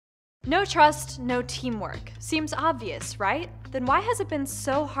No trust, no teamwork. Seems obvious, right? Then why has it been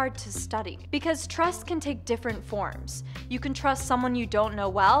so hard to study? Because trust can take different forms. You can trust someone you don't know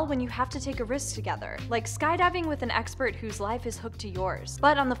well when you have to take a risk together, like skydiving with an expert whose life is hooked to yours.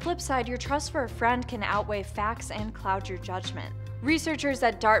 But on the flip side, your trust for a friend can outweigh facts and cloud your judgment. Researchers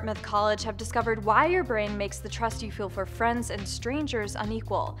at Dartmouth College have discovered why your brain makes the trust you feel for friends and strangers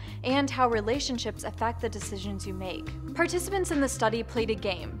unequal, and how relationships affect the decisions you make. Participants in the study played a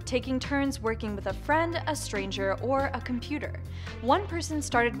game, taking turns working with a friend, a stranger, or a computer. One person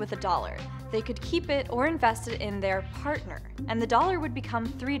started with $1. They could keep it or invest it in their partner, and the dollar would become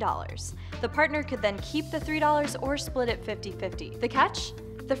 $3. The partner could then keep the $3 or split it 50-50. The catch?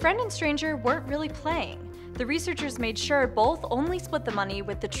 The friend and stranger weren't really playing. The researchers made sure both only split the money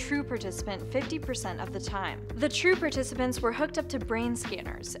with the true participant 50% of the time. The true participants were hooked up to brain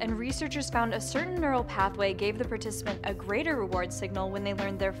scanners, and researchers found a certain neural pathway gave the participant a greater reward signal when they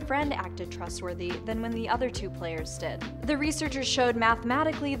learned their friend acted trustworthy than when the other two players did. The researchers showed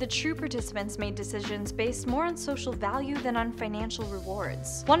mathematically the true participants made decisions based more on social value than on financial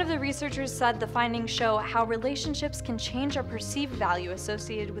rewards. One of the researchers said the findings show how relationships can change our perceived value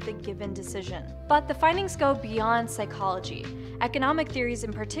associated with a given decision. But the findings go beyond psychology. Economic theories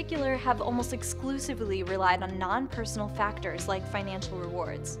in particular have almost exclusively relied on non-personal factors like financial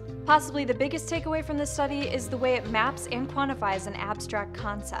rewards. Possibly the biggest takeaway from this study is the way it maps and quantifies an abstract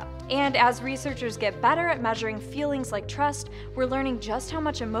concept. And as researchers get better at measuring feelings like trust, we're learning just how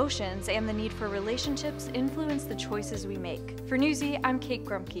much emotions and the need for relationships influence the choices we make. For Newsy, I'm Kate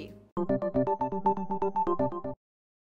Grumke.